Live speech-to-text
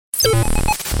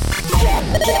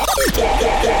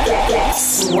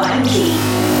Swanky.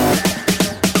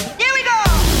 Here we go!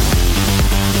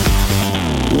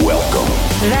 Welcome.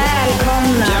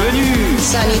 Välkomna. Bienvenue.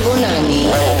 Sunny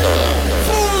Bonani.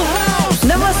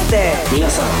 Namaste. 皆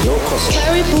さんようこそ。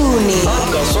 Karibuni.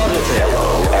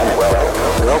 Hello and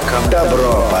welcome.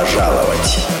 Добро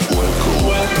пожаловать.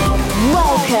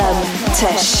 Welcome to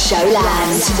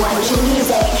Showland. Swanky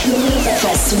music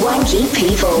for swanky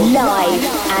people. Live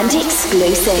and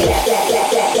exclusive.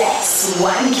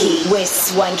 Swanky with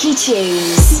Swanky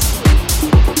Tunes.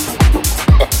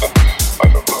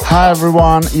 Hi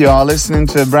everyone, you are listening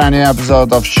to a brand new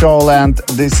episode of Showland.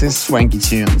 This is Swanky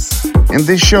Tunes. In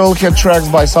this show, you'll hear tracks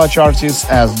by such artists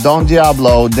as Don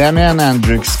Diablo, Damian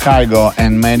Hendrix, Kygo,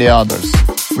 and many others.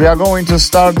 We are going to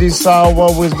start this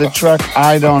hour with the track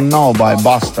I Don't Know by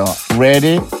Busta.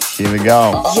 Ready? Here we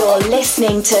go. You're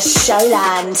listening to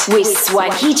Showland with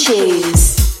Swanky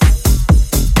Tunes.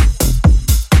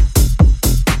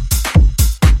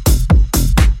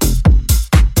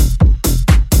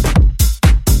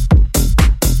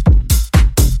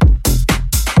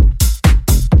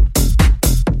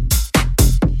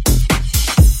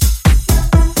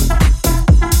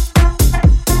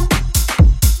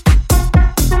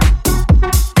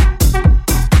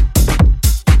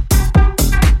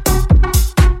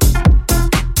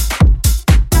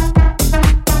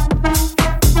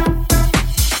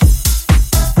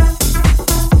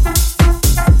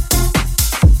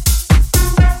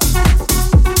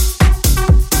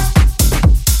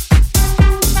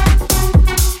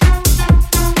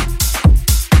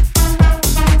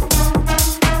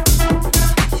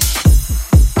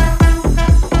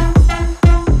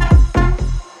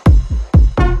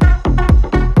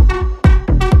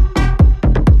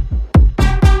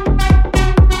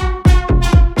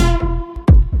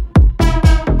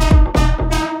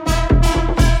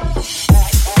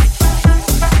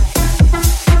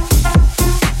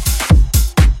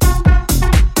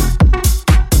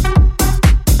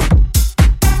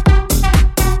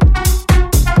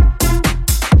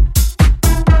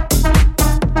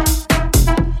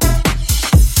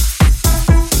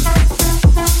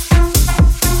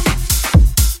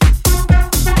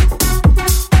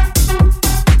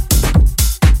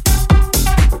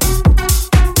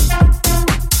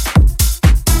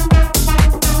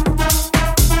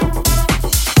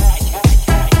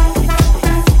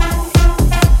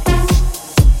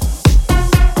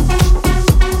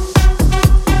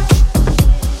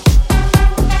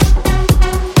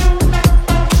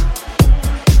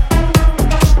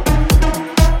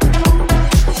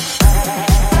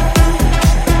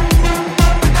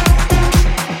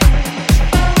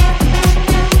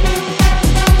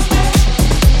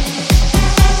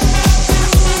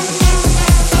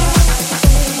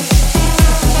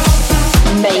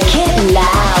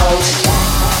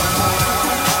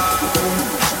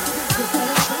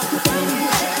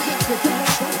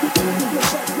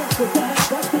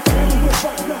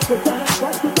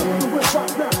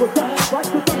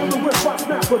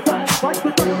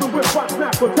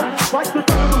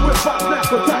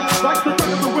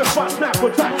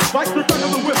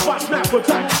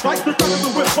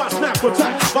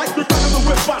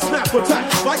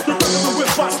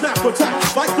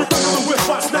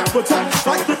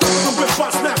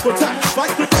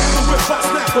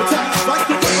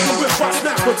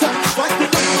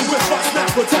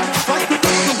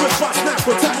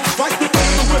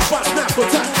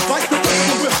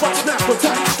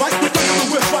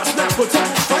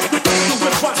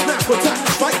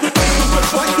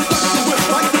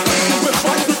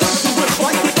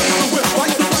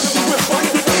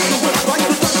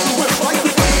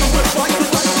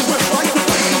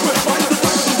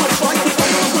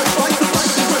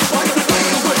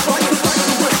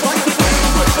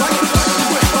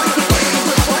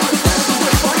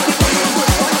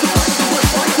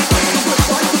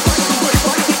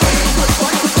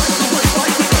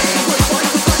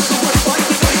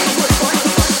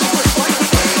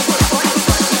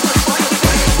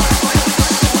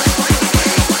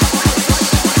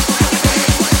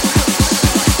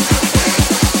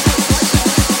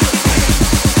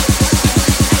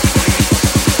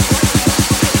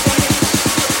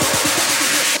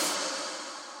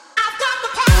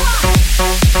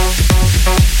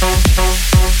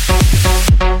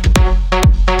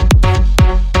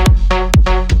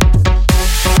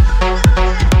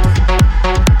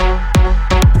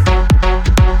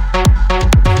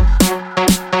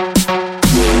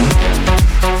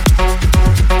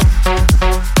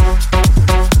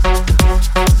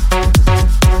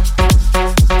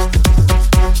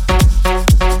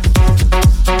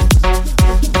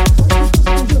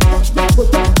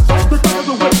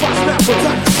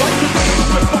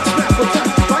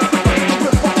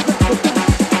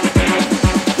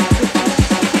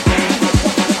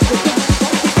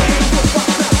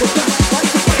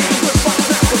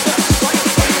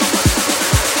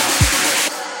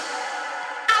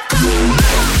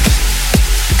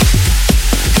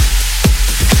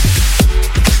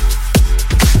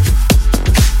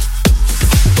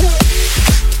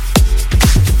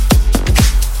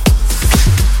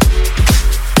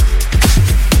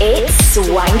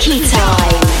 Swanky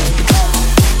time.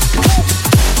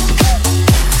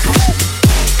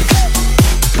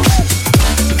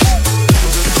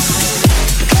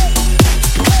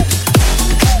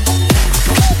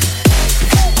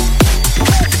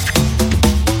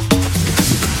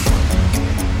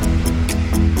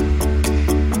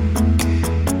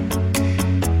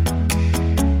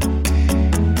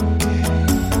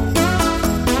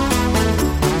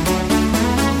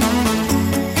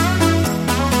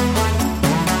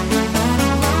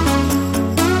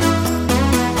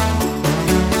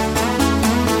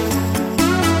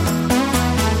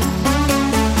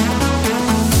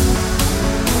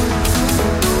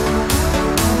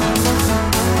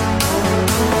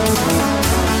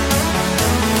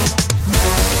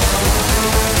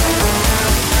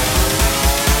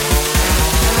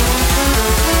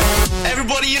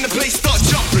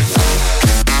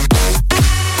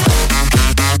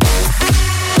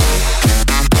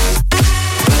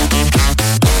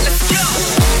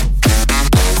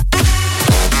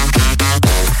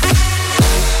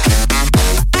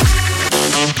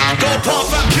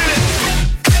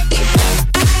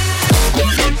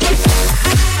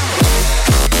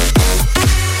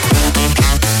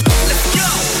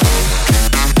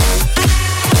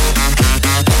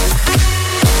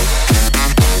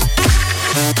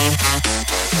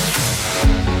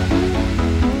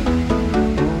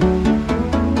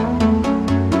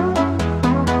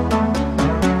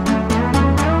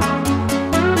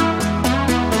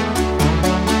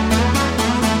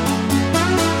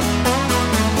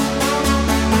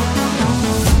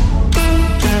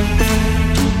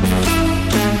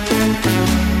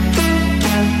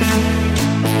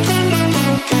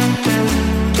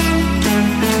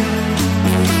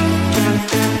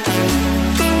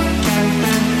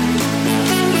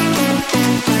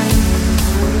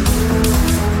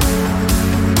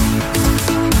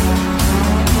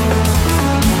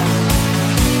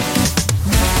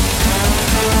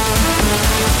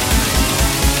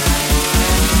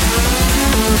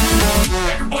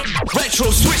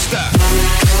 Retro switch that.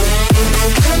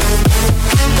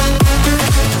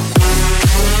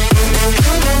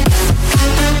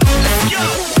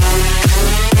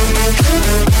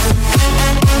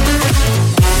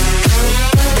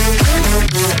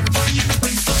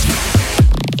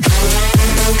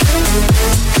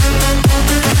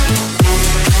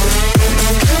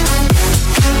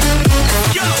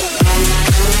 Let's go.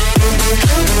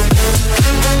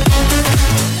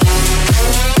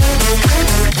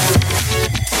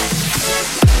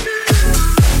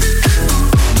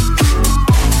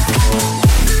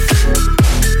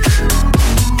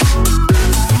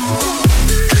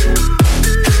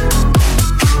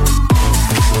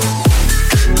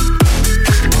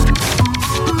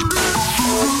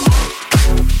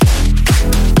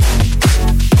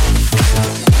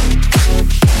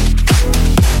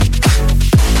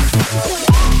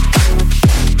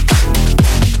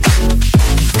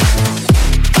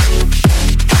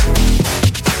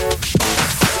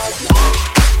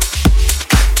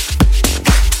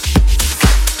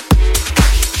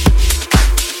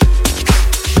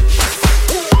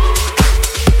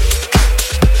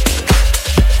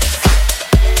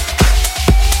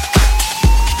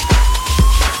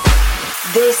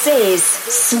 This is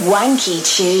Swanky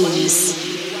Tunes.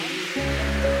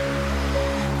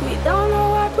 We don't know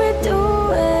what we're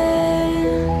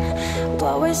doing,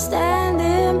 but we're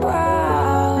standing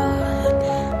proud.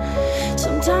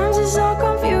 Sometimes it's so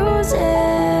confusing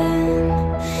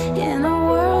in a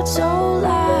world so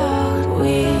loud.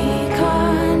 We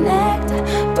connect,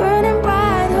 burning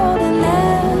bright, holding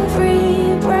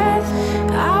every breath.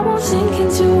 I won't sink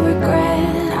into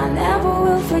regret. I never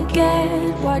will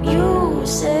forget what you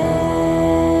said.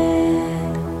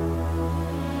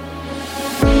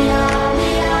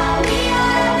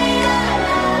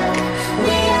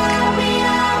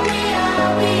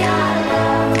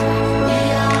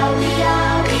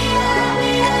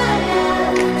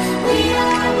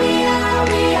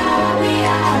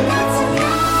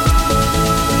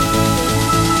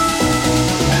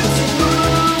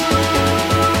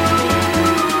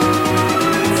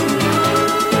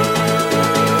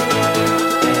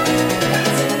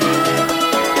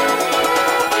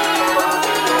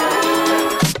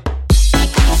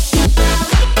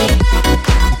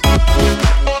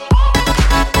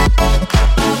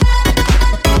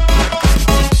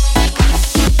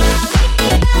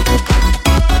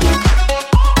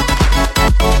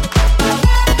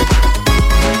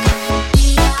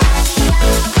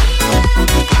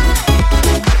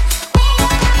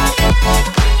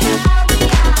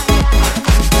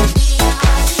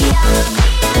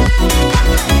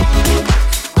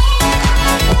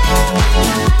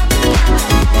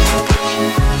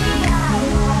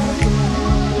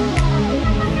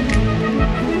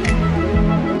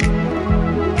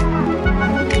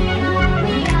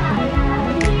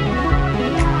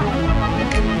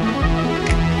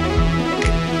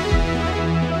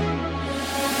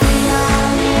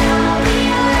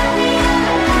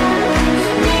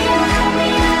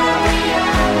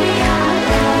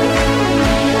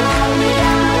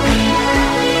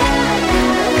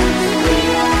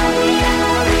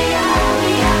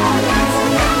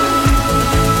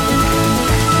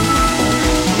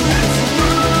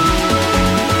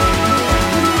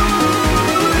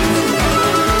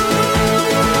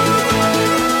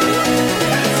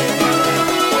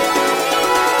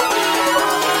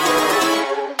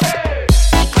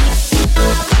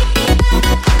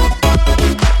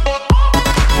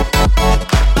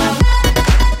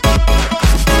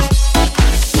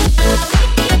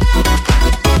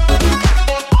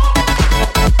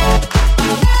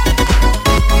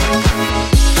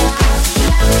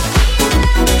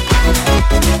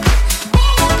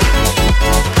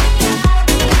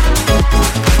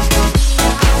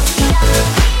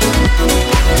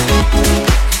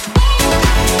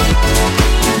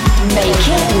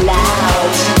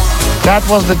 That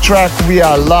was the track We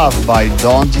Are Loved by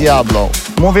Don Diablo.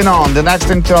 Moving on, the next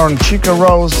in turn, Chica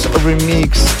Rose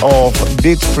remix of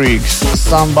Beat Freaks,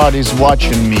 Somebody's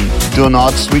Watching Me. Do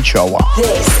not switch over.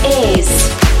 This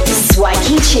is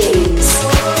Swanky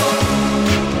Tunes.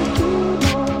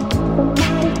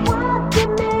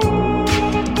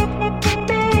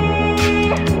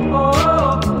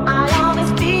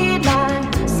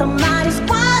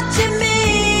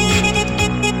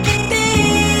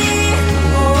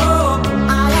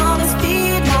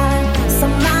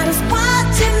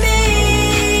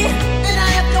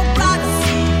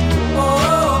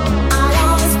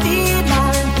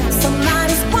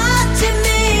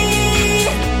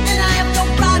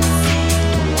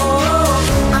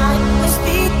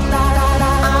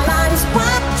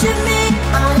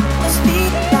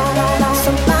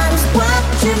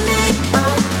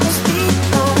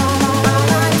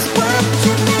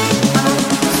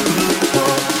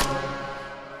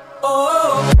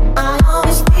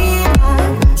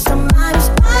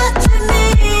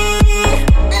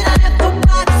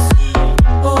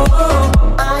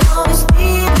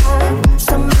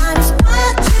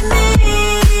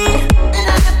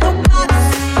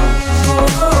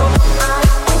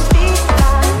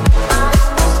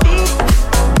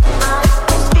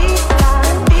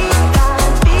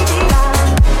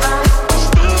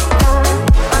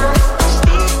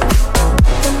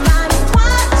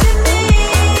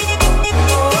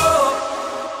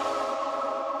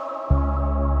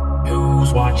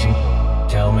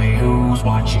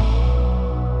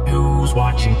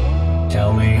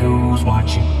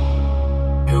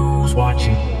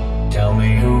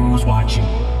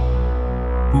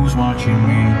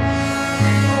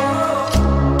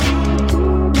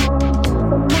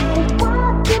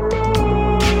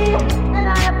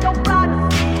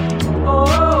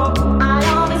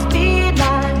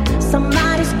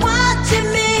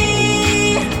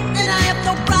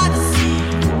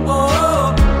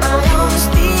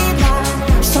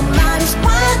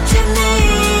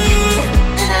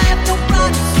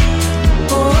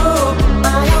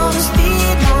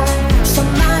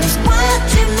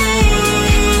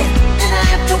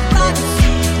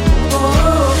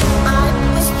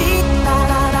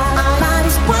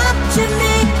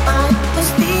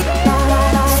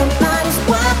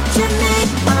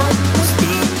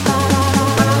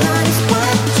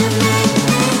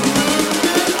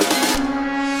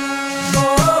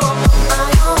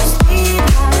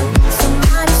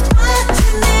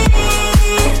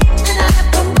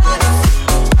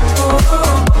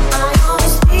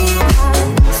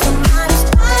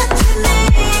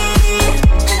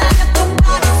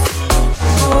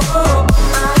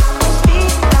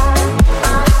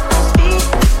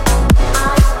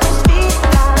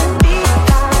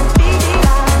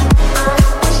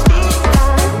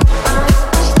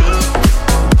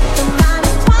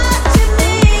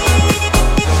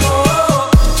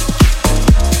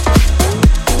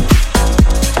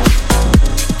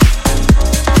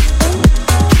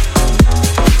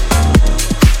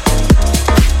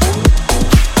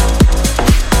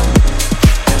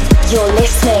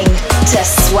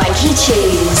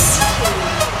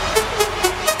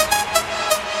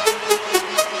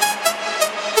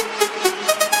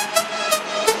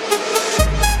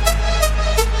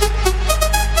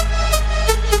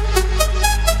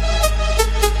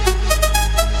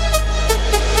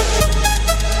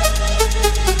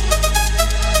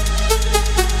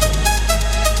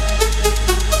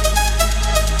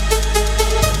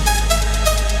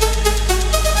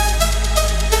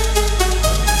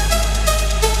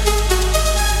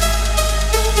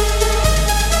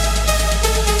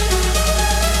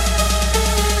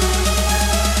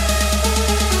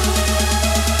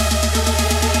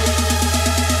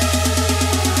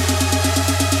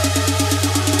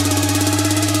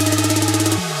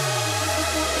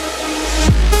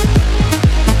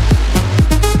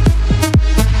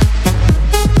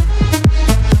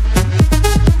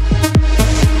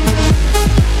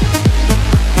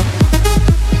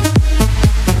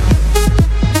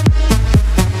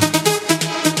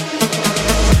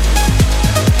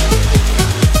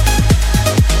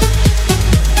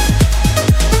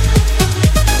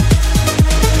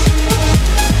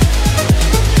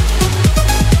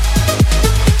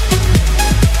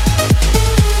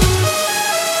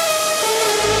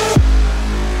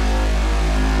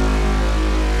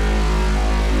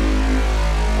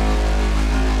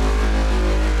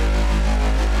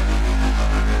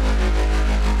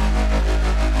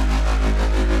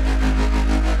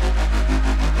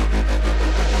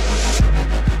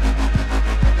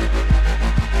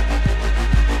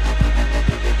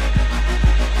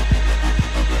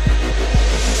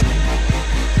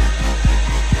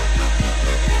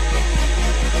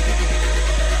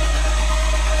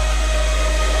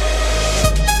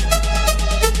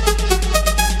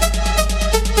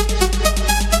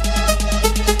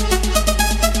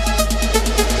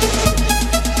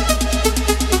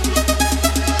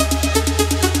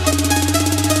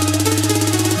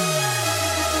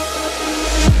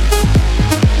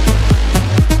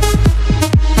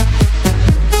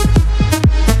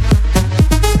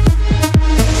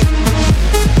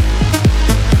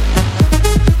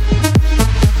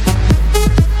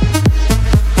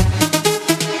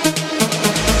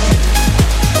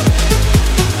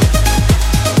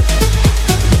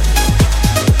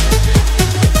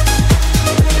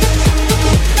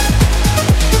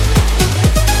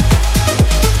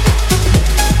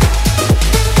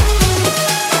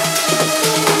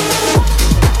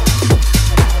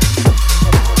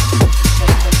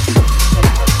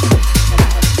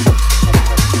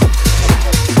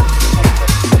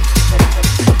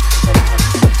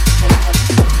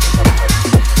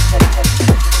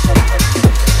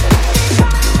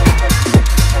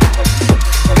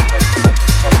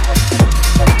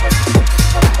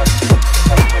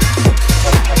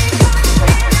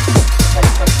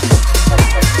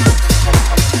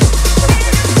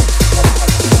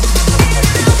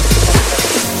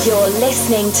 You're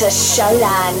listening to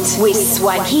Showland with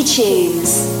Swanky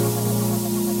Tunes.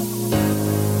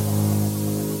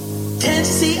 Can't you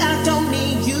see I don't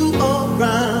need you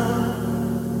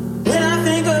around? When I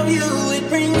think of you, it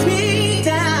brings me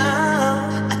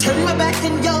down. I turn my back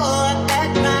and you're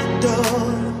at my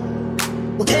door.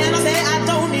 What can I say? I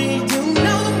don't need you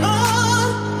no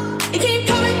more. You keep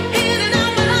coming in and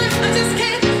out my life. I just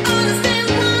can't understand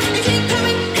why. You keep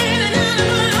coming in and out of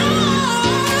my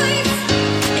life.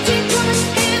 You keep coming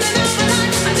in and out my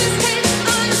life. I just can't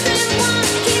understand why.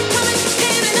 You keep coming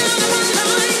in and out of my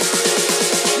life.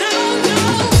 No, no.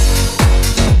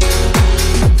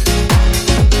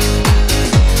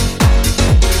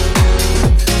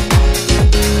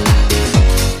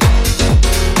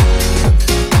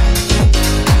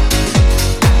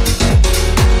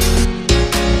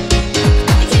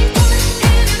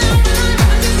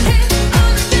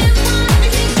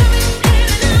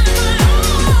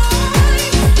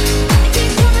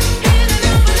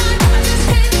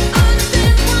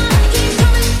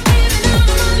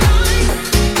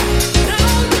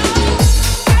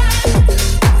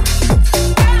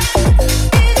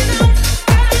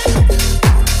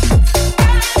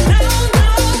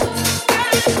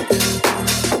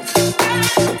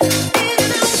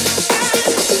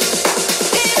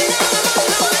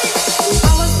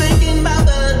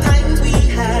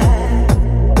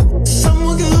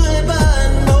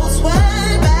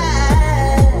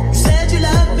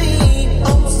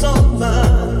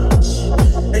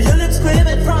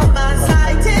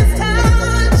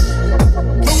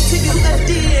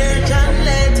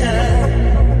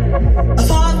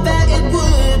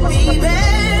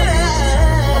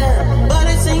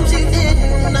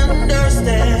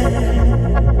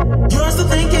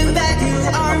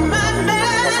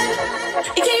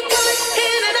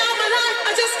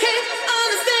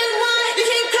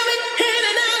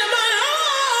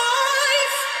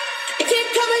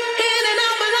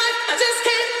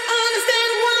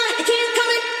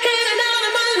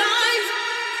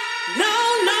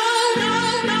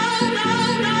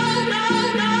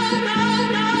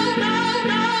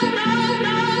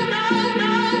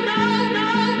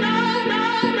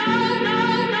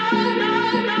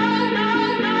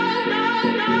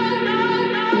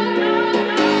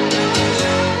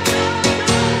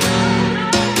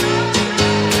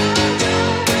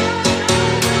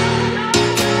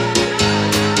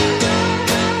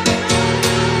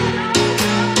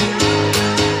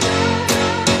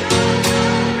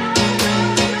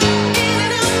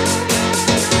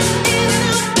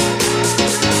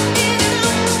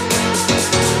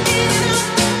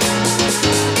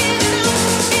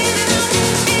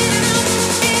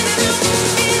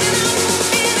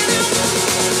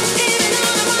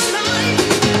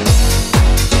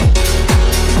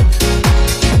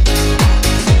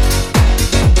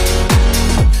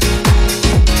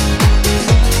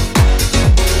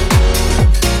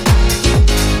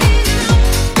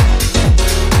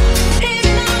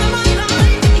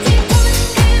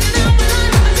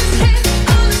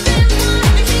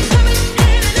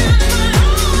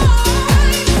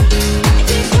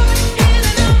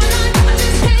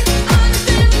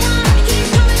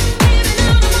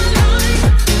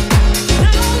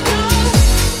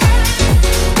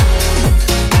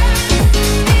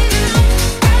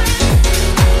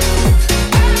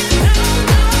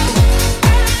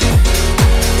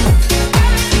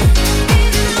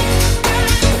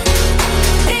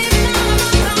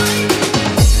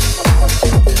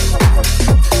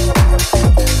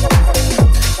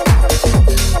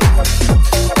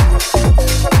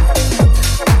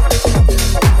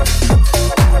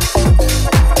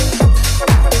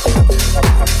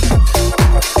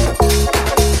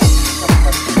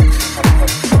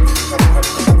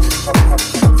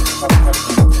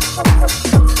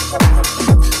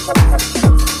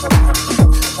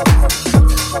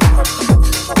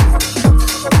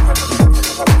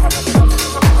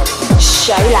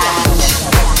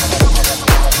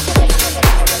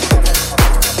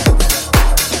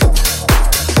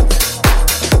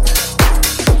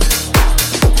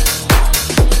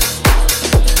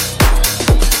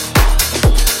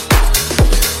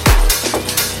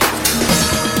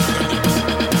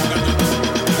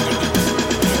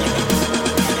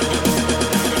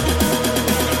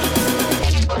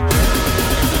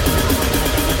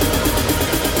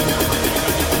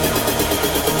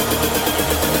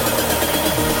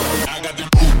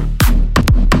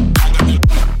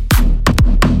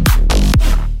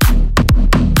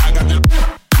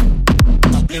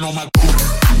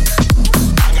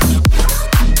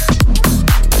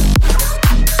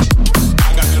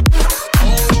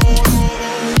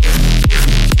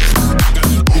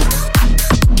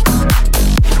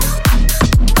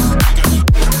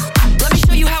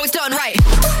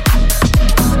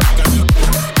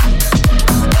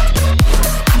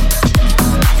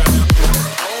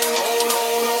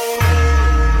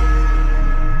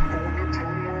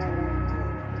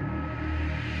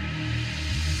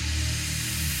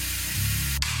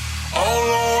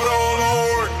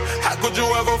 could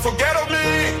you ever forget of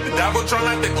me? The devil trying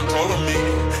to take control of me.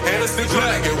 And it's still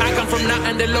trying to get rid of me. I come from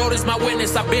nothing, the Lord is my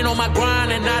witness. I've been on my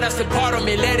grind and now that's a part of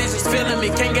me. Ladies is feeling me,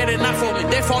 can't get enough of me.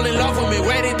 They fall in love with me,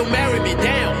 ready to marry me,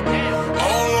 damn.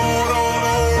 Oh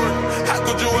Lord, how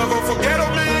could you ever forget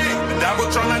of me? The devil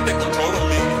trying to take control of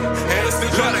me. And it's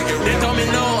still trying to get rid of me. They told me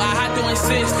no, I had to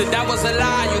insist that that was a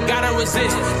lie, you gotta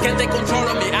resist. Can't take control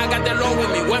of me, I got the Lord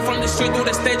with me. Went from the street to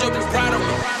the stage, I'll be proud of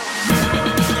me.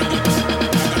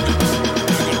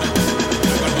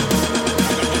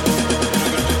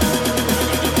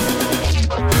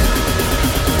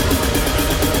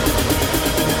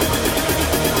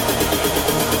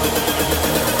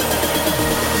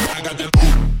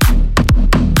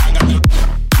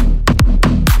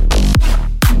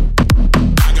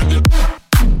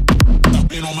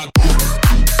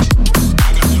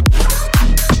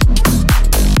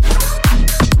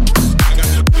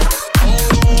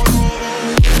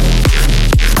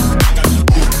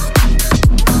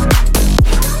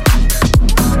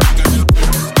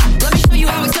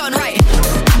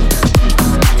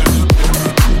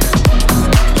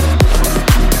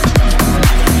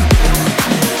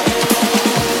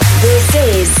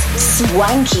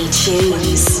 Swanky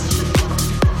Tunes.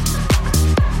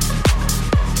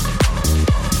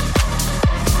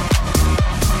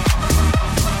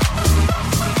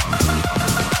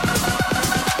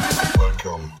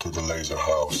 Welcome to the Laser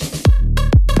House.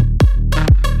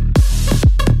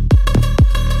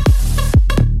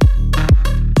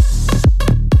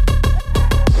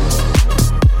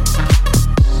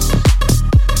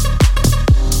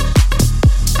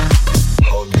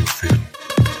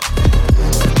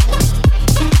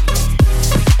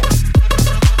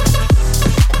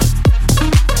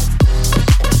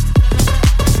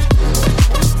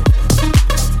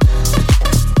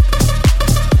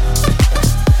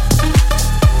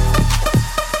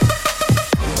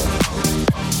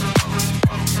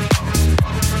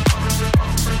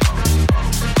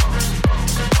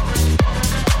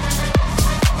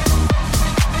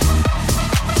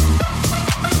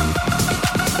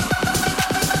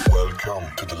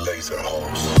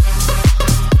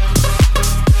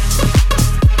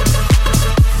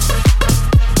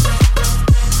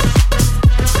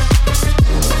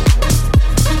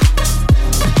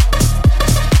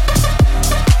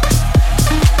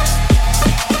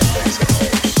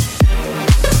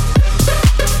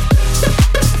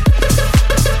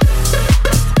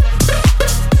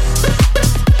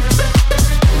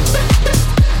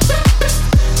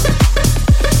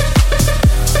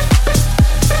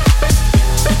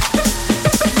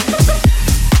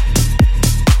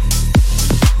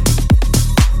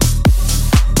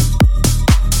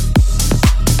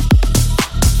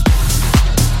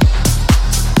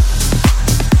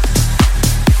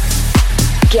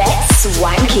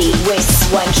 Swanky with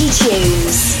Swanky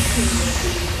Tunes.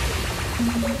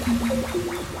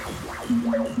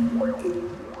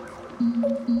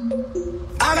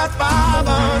 I got 5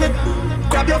 on it.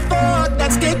 Grab your foot,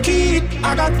 that's the key.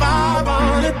 I got 5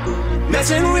 on it.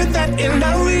 Messing with that in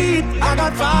the weed. I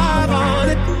got 5 on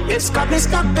it. It's got me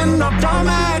stuck in the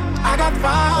format. I got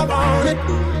 5 on it.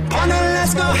 Partner,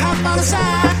 let's go half on the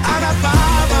side. I got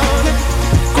 5 on it.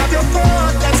 Grab your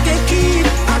foot, that's the key.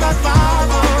 I got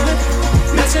 5 on it.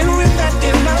 Messing with that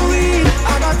in the weed.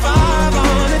 I got 5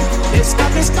 on it. It's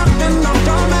got me stuck in the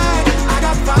format. I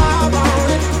got 5 on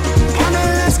it. Partner,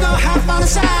 let's go half on the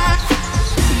side.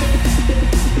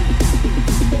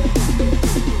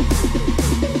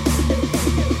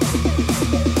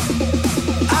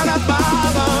 I got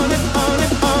 5 on it, on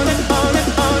it, on it, on it, on it,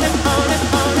 on it, on it,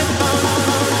 on it.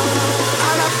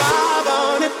 I got 5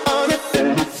 on it, on it.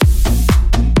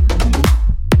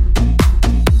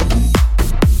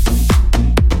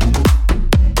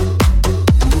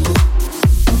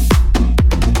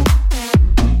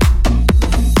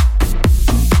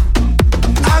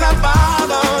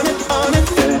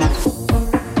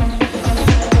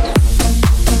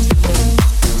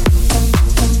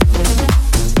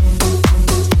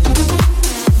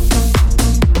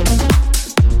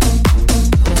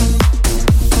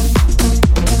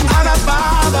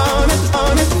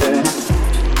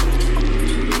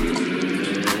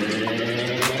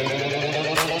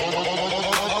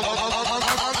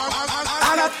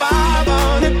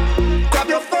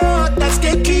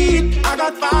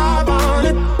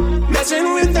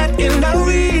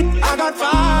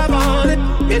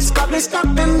 Stuck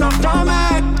in the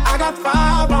format. I got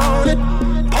 5 on it.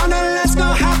 Partner, let's go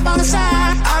half on the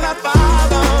side. I got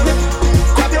 5 on it.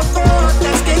 Grab your foot,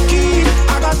 let's get key.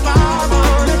 I got 5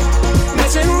 on it.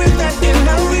 Messing with that in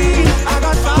the weed. I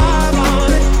got 5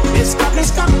 on it. It's got me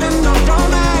stuck in the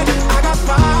format. I got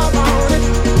 5 on it.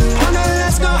 Partner,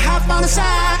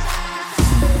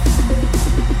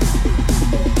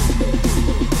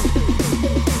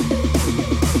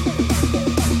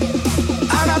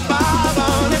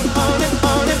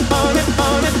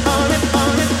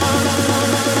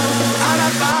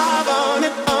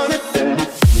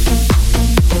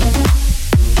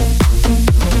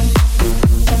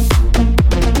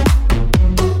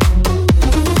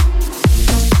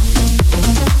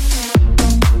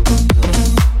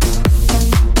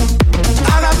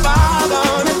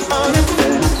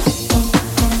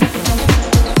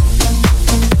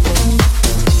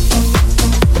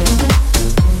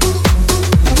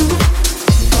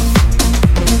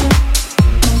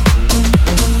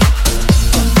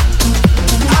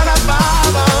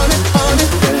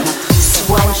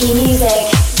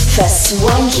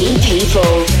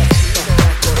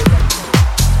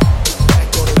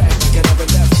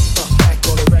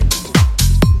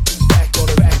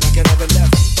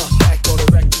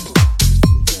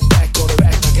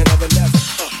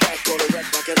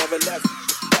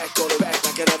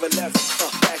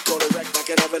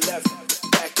 never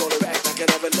left. Back on it, back like I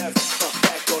never left.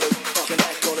 Back on it, fucking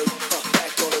back on it,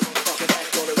 back on it, fucking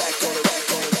back on it, back on it, back on it, back on it,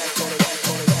 back on it, back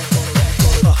on it, back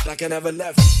on it, like I never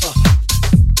left.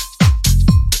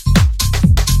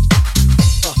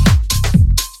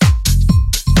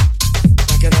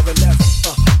 Like I never left.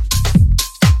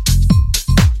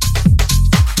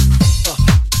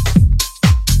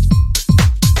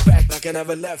 Back like I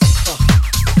never left.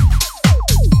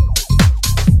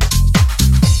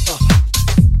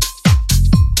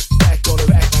 Back on the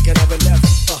back like I never left.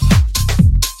 Back on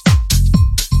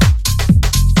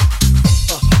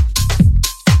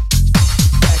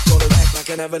the back like I never left. Back on the back like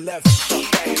I never left.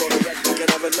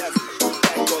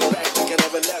 Back on the back like I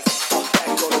never left.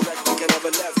 Back on the back like I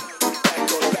never left.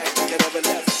 Back on the back like I never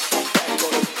left. Back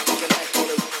on the back on the back on the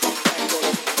back on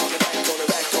the back on the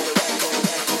back on the back on the back on the back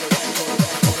on the back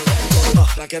on the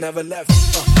like I never left.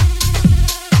 Like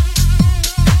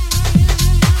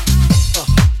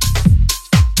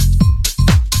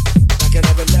I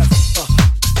never left. Back on the back like I never left.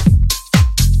 Back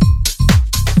on the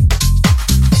back like I never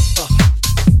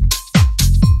left.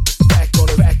 Back on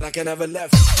the back like I never left. Like I never left. Like I never left. Like I never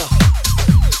left.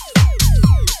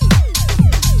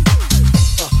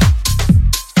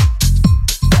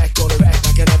 Back on the back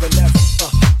like I never left.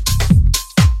 Back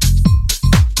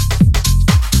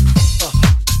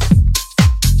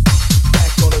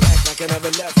on the back like I never left. Back on the back like I never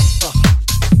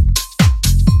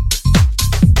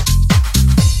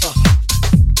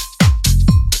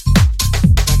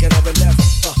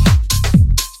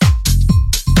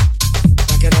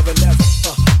left.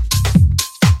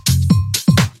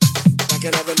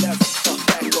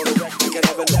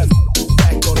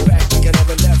 Back on the back like I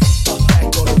never left.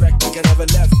 Back on the back like I never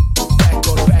left. Back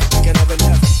on the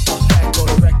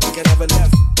back like I never left. Back on the back like I never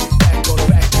left. Back on the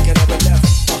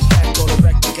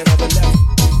back like I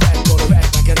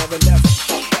never left.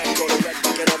 Back on the back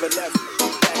like I never left.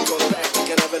 Back on the back like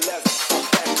I never left.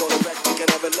 Back on the back like I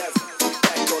never left.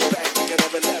 Back on the back like I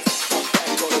never left.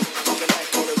 Back on the back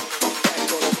on the back on the back on the back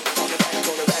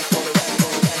on the back on the back on the back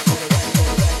on the back on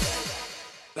the back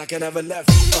like I never left.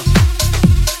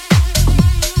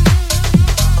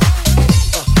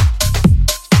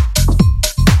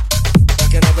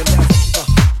 Like I never left.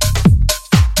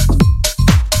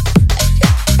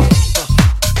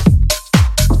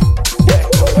 Back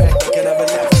on the back like I never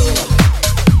left.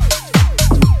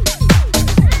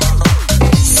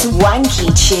 Swanky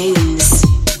Tunes.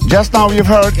 Just now you've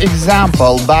heard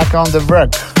Example, Back on the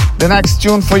Wreck. The next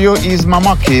tune for you is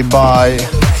Mamaki by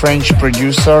French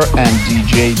producer and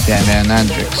DJ Damien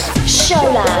Hendrix.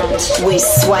 Showland with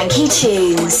Swanky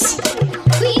Tunes.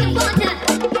 Queen of water.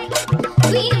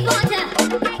 Queen of water.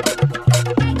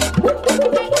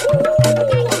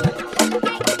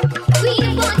 Queen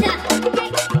of water.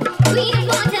 Queen of water. Queen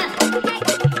of water.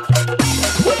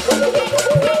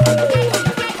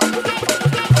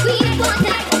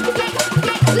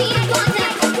 Queen of water.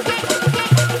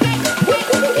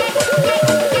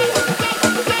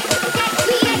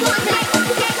 Queen of water.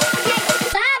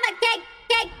 Baba cake,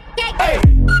 cake, cake. Hey!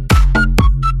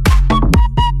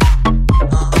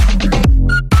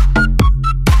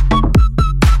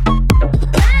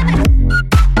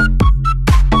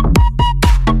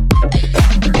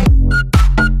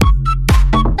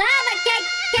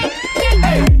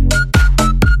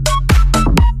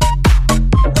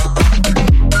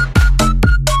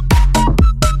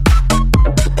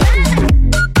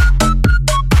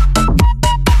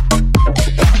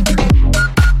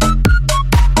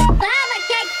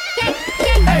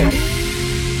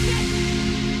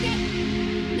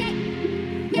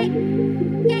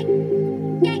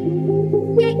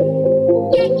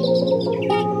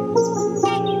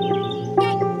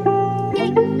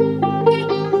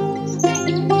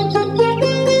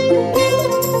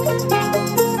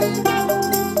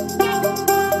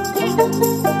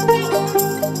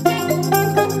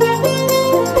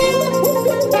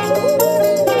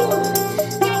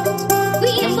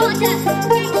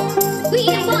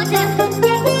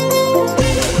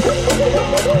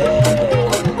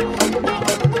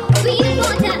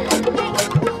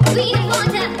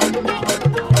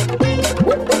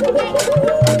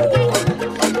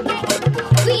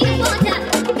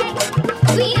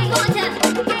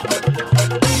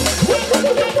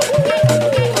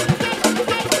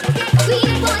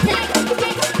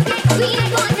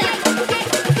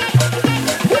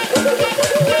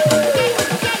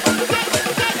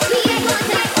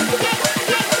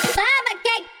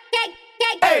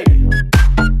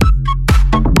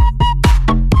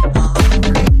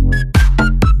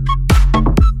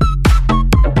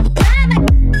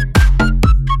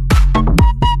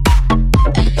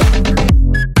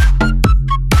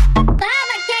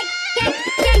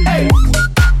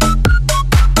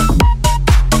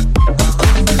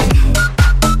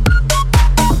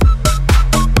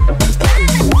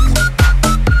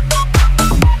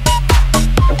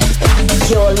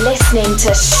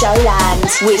 Showland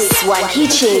with Swanky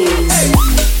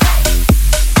Tunes.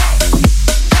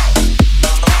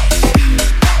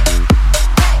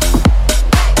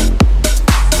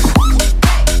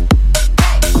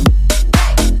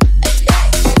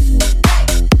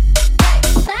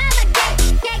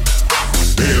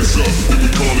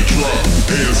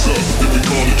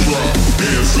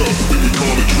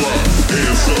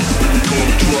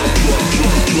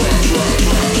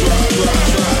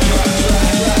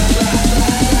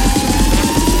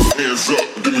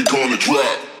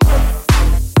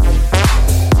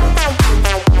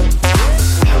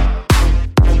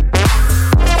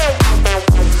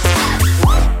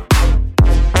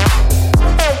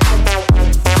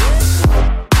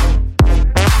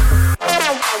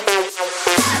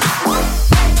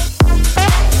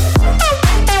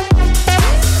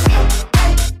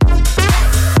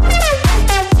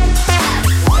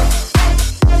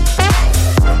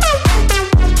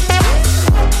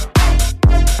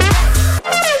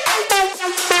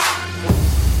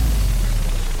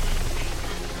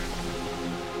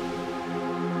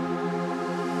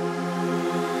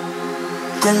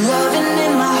 The loving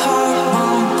in my heart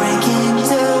won't break in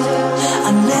two.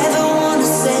 I never wanna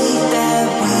say that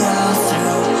we are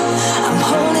through. I'm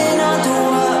holding on to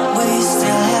what we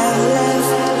still have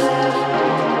left.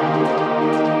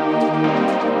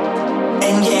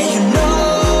 And yeah, you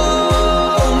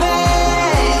know me.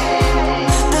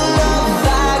 The love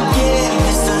I give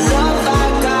is the love I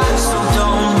got. So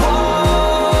don't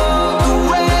walk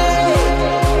away.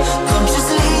 Come just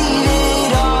leave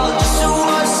it all just to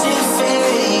watch it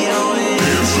fade away.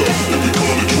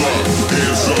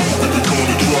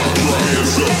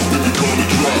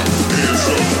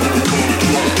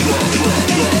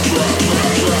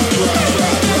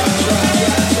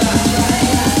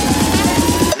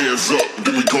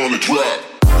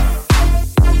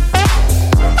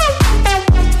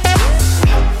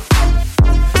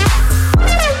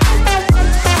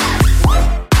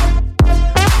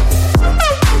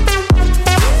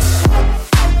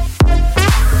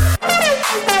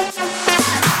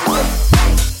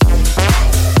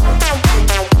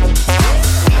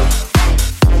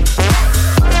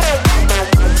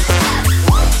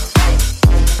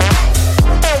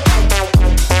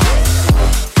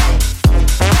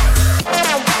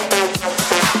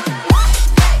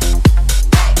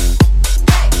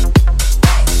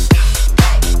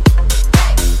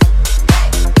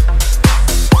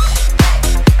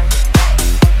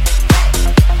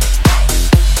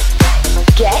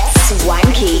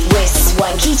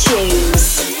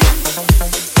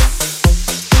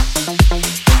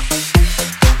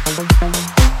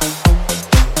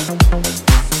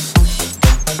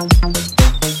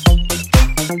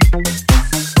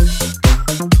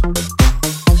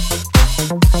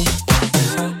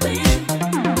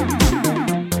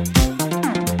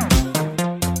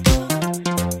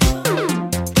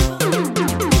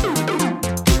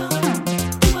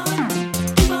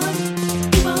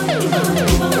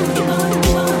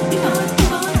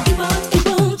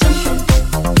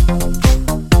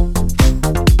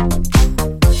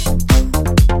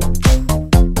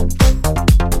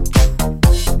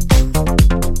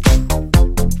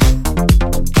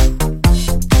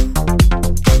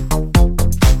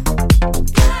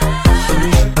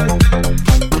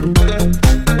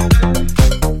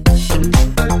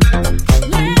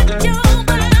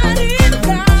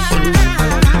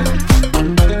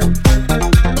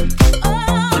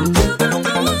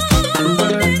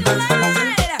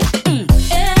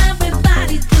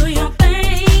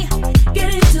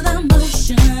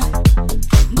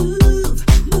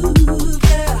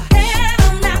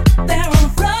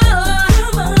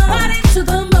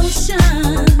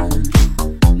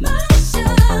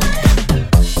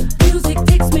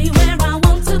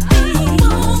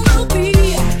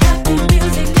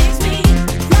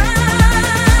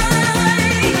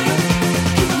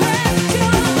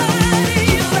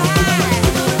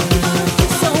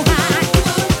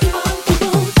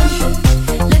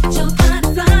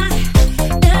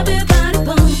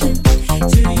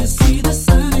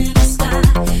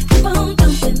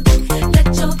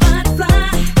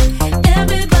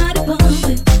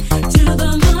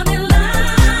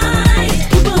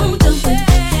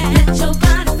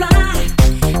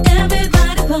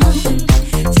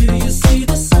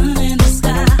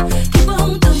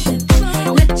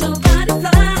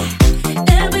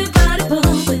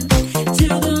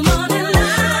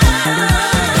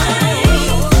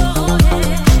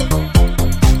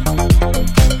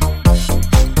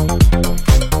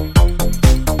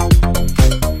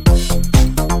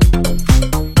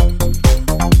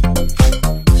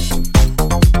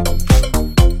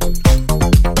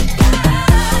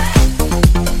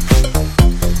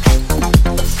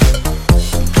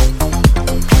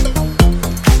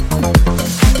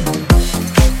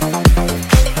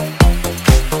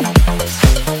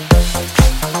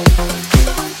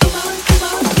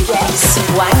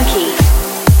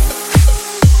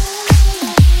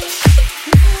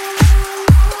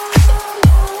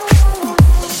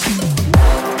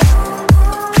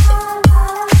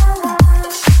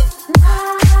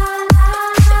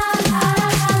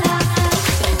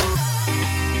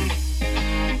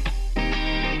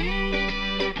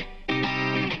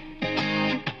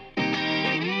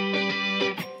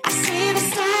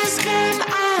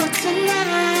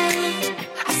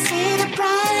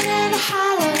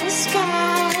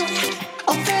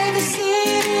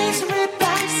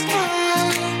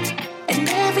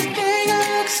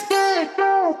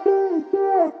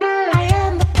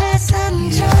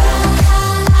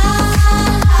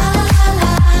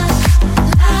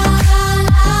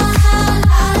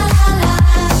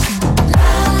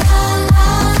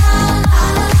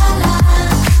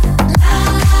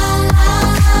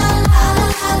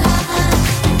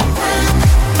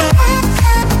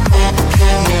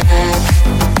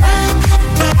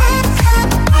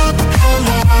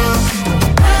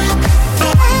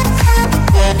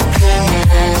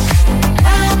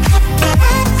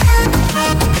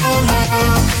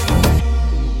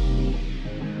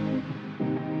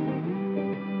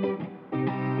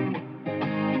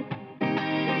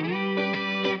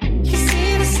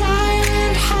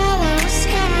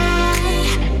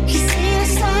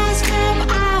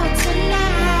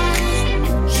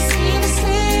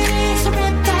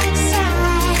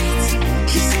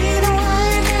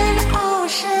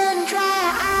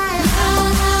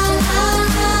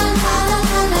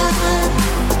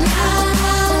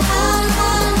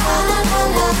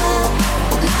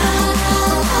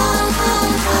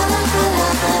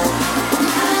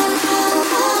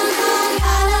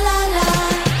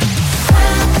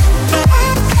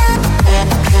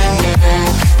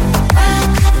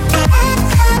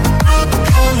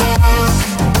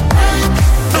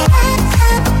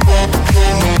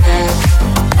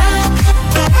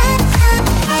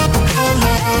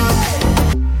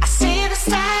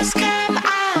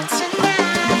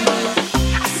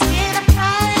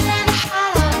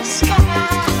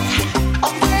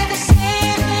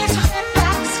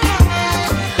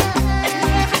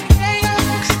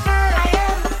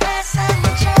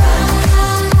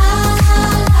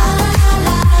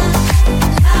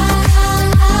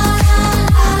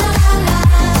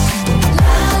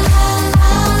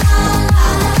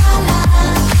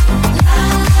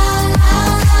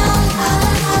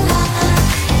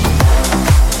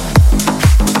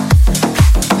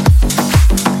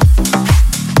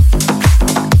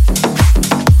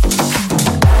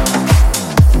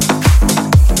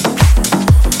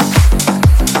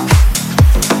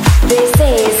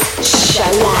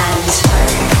 Showland.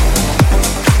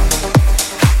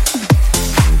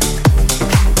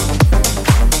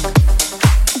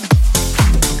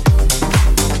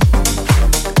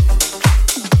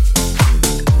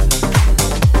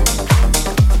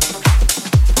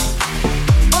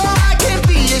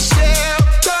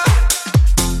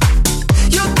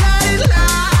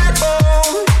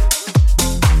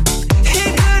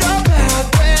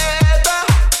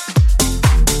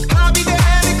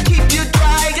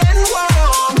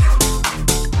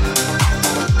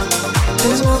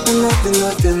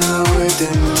 Nothing I wouldn't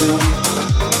do.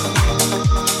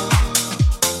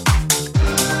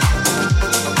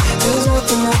 There's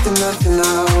nothing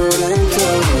I wouldn't do.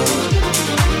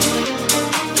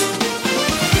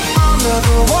 I'm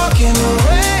never walking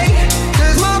away,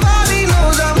 'cause my body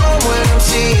knows I'm home when I'm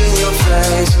seeing your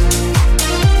face.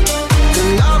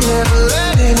 And I'm never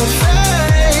letting it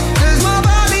fade, 'cause my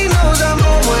body knows I'm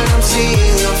home when I'm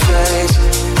seeing your face.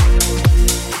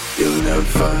 You'll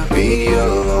never be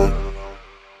alone.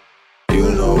 You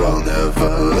know I'll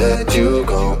never let you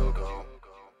go.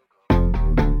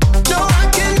 No, I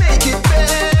can make it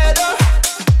better.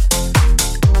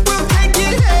 We'll take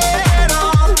it head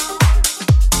on.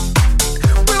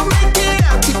 We'll make it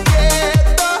out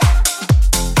together.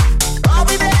 I'll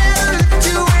be there to lift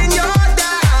you when you're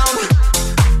down.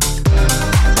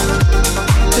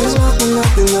 There's nothing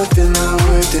I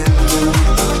wouldn't do.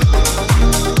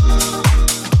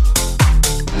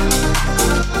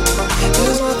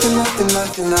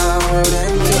 Nothing I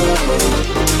wouldn't do.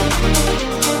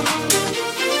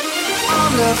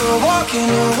 I'm never walking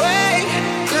away,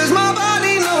 'cause my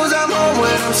body knows I'm home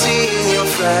when I'm seeing your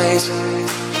face.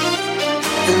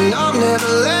 And I'm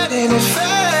never letting it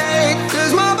fade,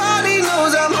 'cause my body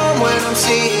knows I'm home when I'm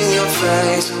seeing your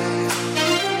face.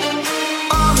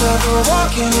 I'm never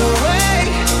walking away,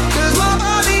 'cause my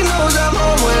body knows I'm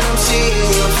home when I'm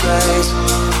seeing your face.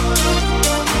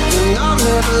 And I'm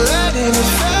never letting it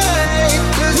fade,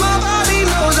 'cause my body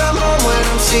knows I'm home when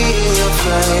I'm seeing your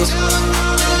face.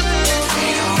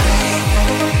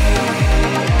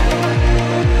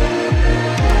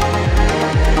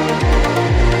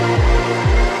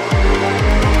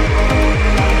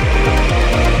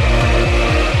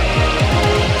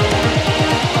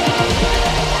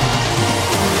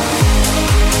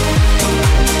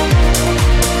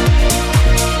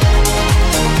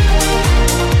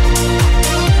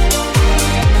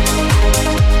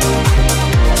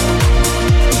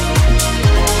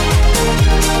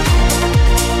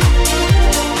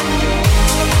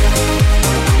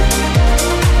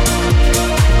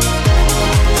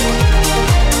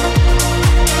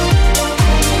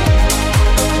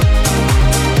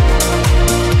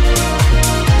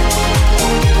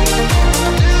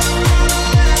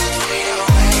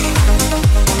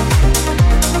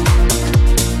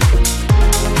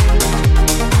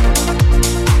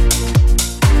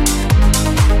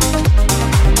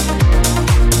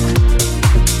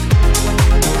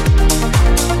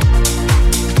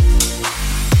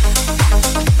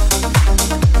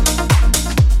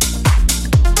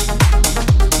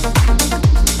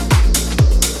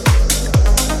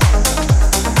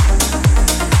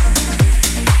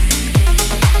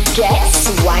 Get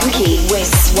swanky with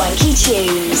Swanky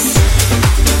Tunes.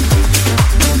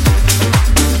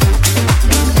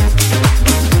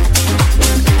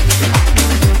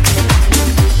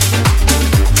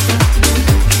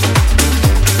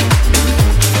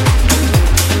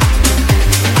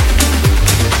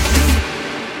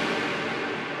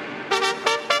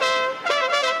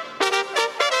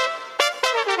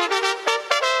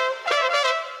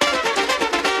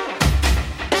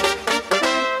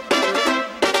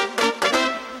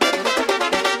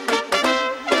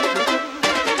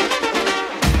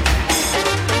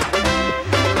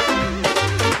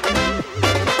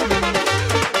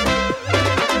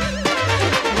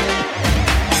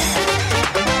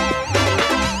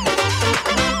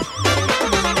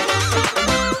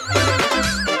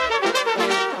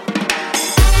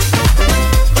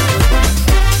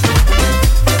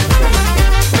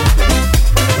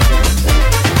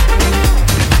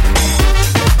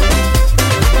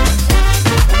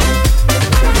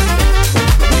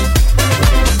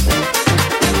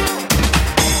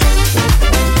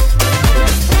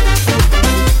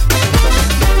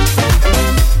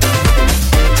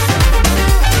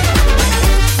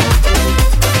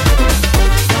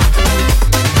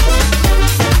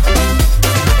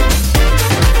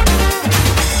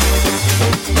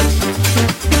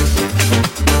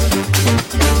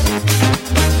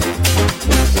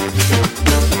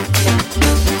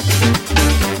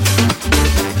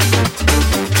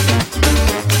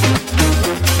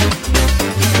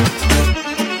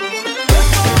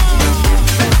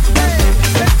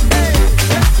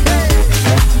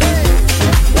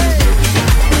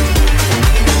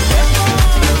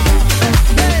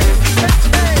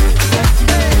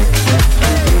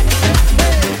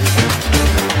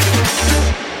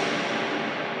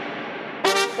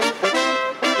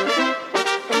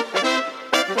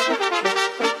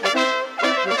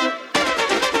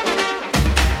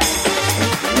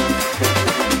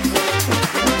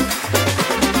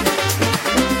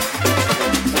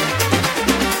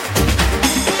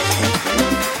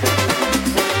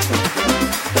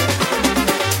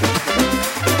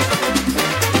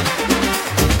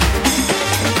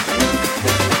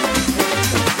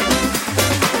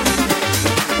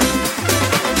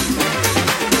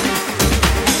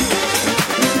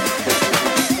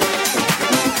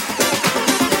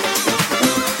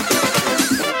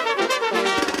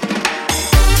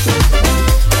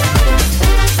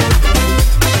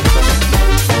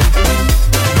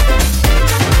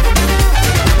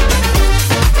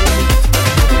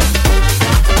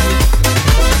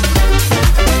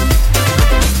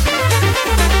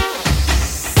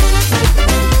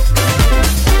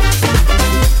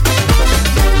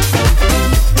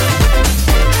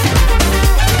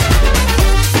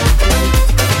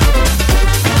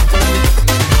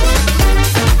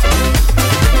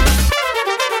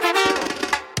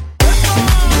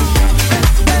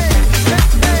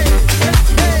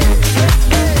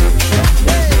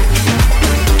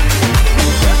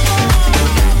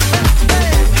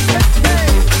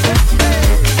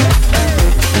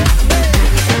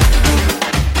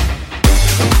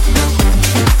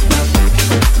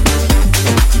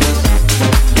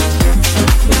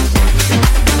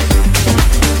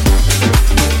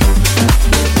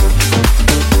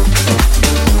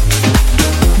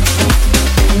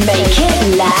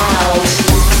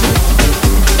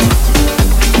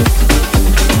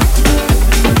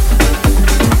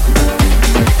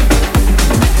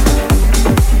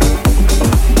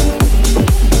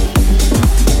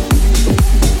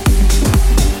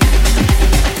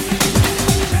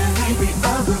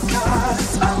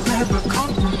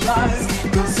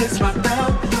 it's my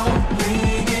bell you're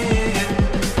ringing.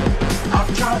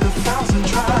 I've tried 1,000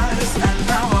 tries and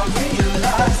now I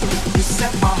realize you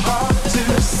set my heart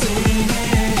to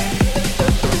singing.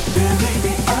 There may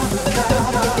be other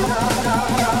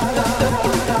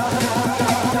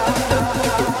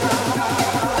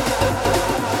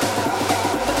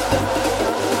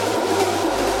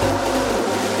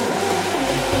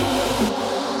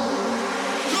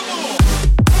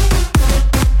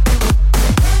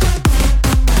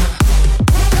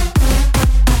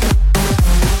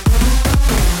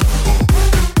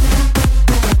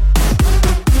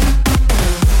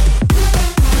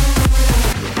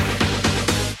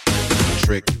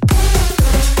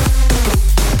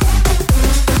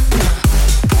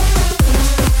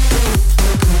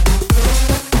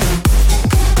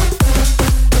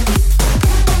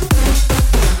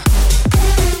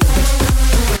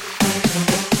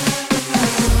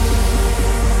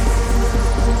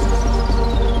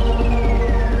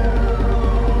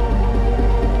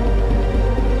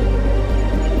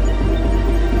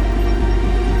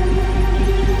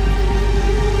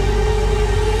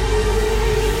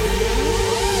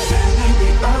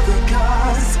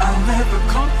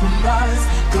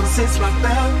it's my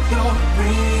bell you're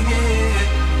ringing.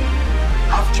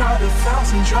 I've tried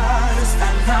 1,000 tries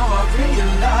and now I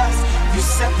realize you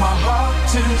set my heart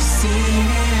to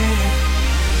singing.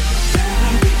 There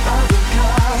may be other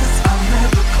guys, I'll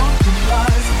never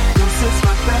compromise, 'cause it's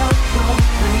my bell you're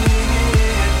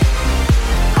ringing.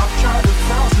 I've tried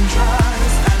 1,000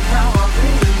 tries and now I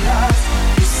realize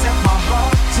you set my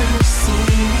heart to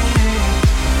singing.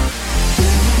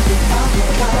 There may be other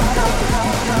guys.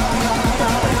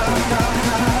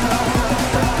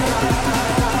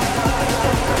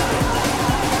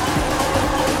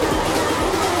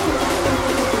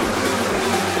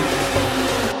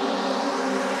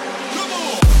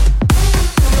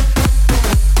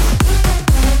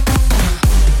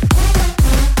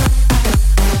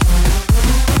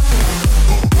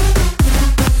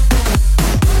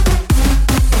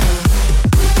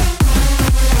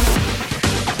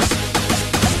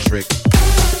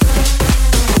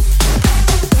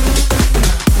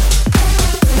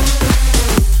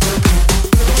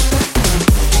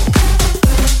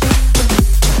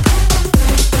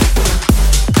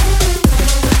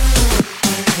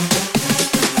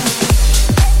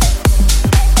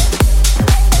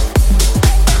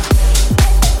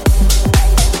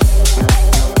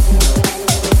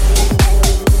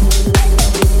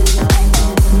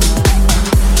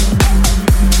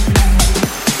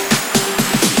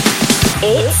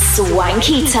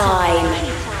 Swanky time.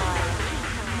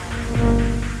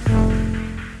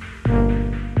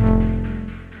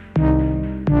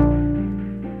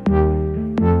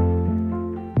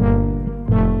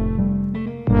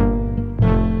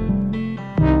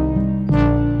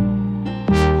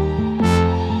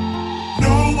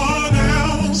 No one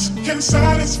else can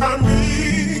satisfy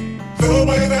me the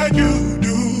way that you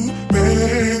do,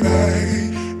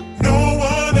 baby. No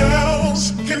one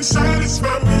else can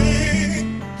satisfy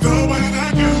me the way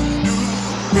that you do,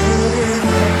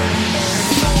 baby.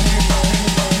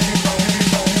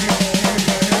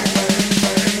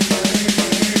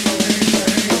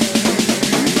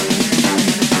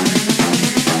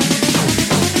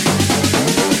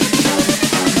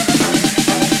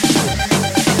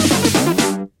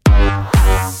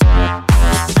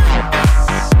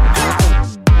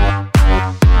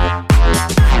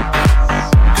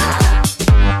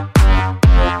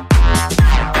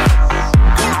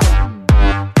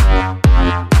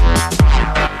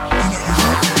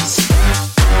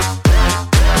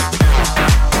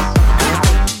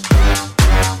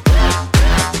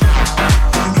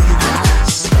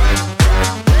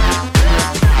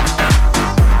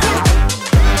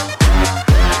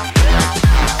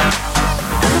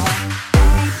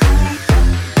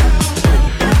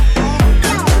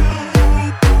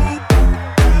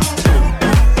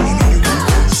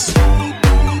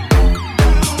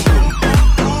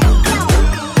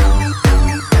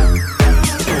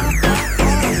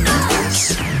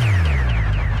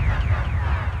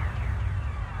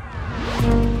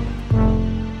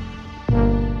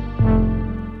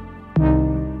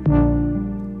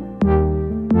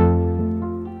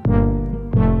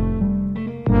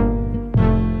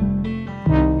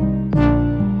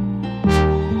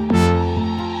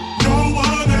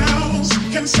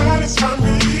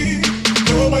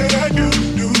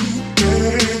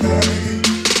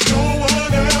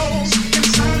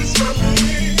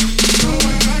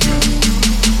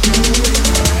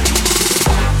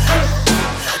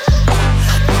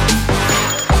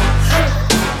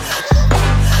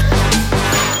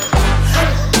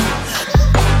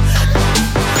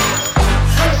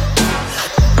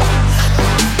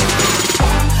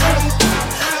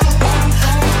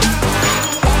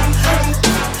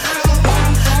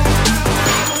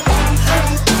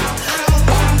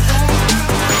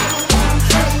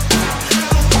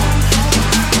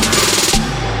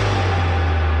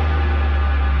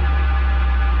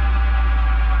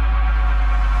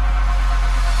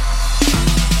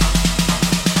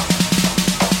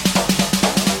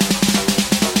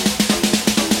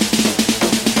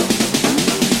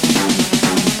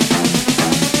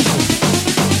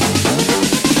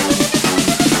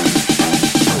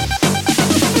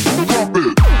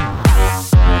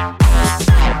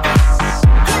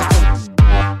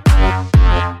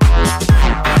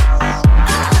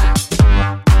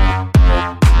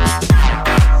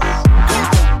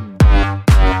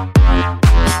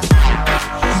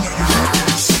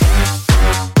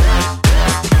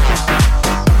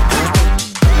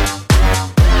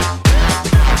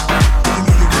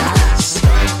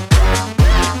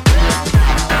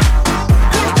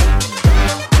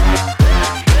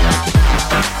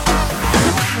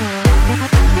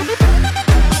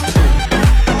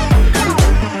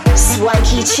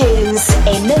 Swanky Tunes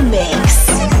in the mix.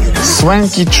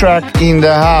 Swanky track in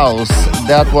the house.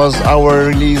 That was our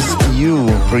release You,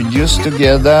 produced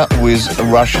together with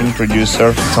Russian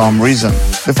producer Tom Reason.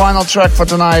 The final track for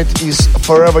tonight is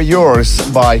Forever Yours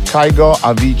by Kygo,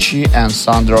 Avicii and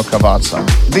Sandro Cavazza.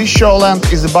 This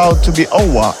Showland is about to be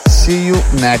over. See you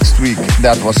next week.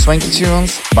 That was Swanky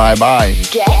Tunes. Bye bye.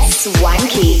 Get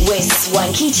swanky with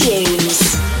Swanky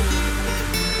Tunes.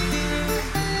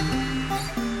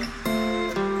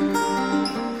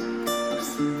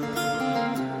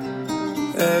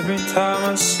 Every time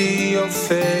I see your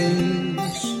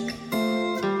face,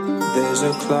 there's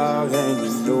a cloud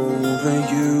hanging over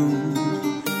you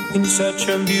in such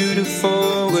a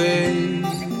beautiful way.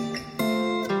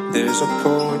 There's a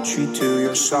poetry to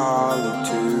your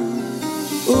solitude.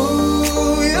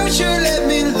 Ooh, you should let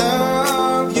me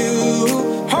love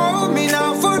you. Hold me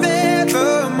now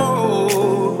forevermore.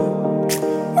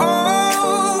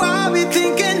 Oh, I'll be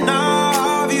thinking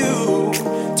of you.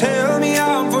 Tell me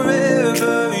I'm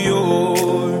forever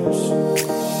yours.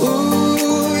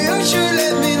 Ooh, you should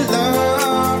let me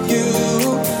love you.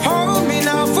 Hold me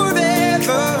now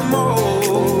forevermore.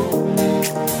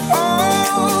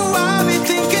 Oh, I'll be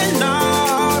thinking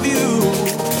of you.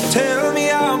 Tell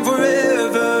me I'm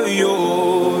forever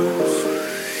yours.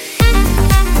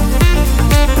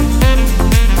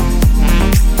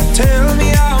 Tell me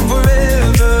I'm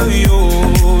forever yours.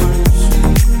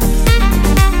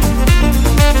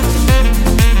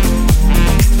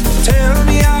 Tell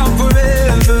me I'm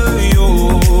forever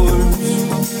yours.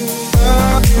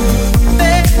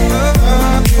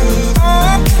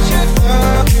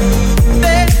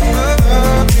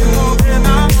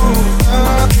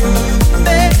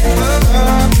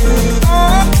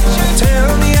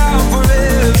 Tell me I'm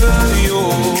forever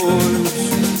yours.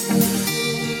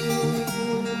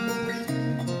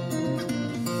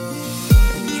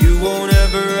 You won't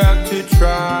ever have to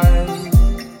try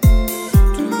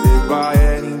to live by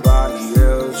anybody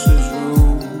else's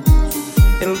rules.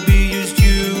 It'll be just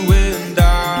you and I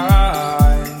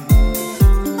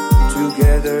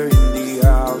together in the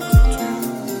altitude.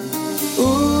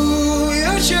 Ooh,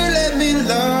 you should let me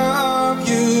love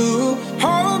you.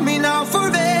 Hold me now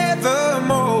forevermore.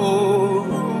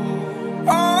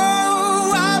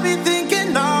 Oh, I'll be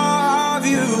thinking of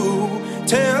you.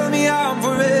 Tell me I'm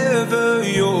forever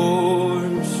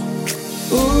yours.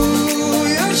 Ooh,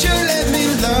 you should let me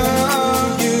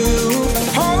love you.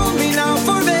 Hold me now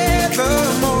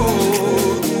forevermore.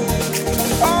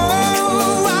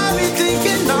 Oh, I'll be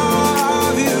thinking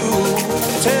of you.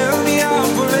 Tell me I'm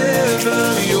forever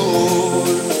yours.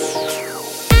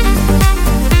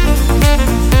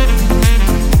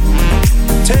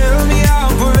 Tell me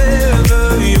I'm forever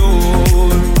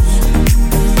yours.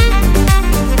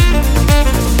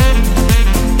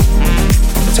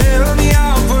 Tell me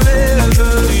I'm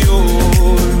forever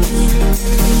yours.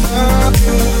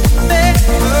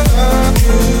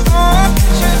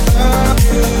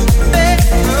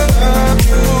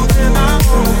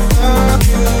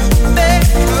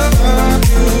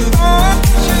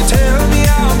 Tell me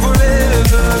I'm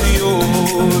forever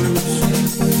yours.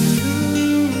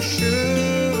 You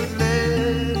should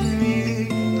let me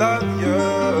love you,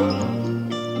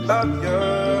 love you.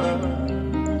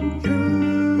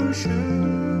 You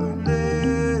should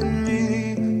let me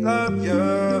love you,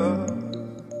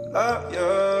 love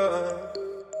you.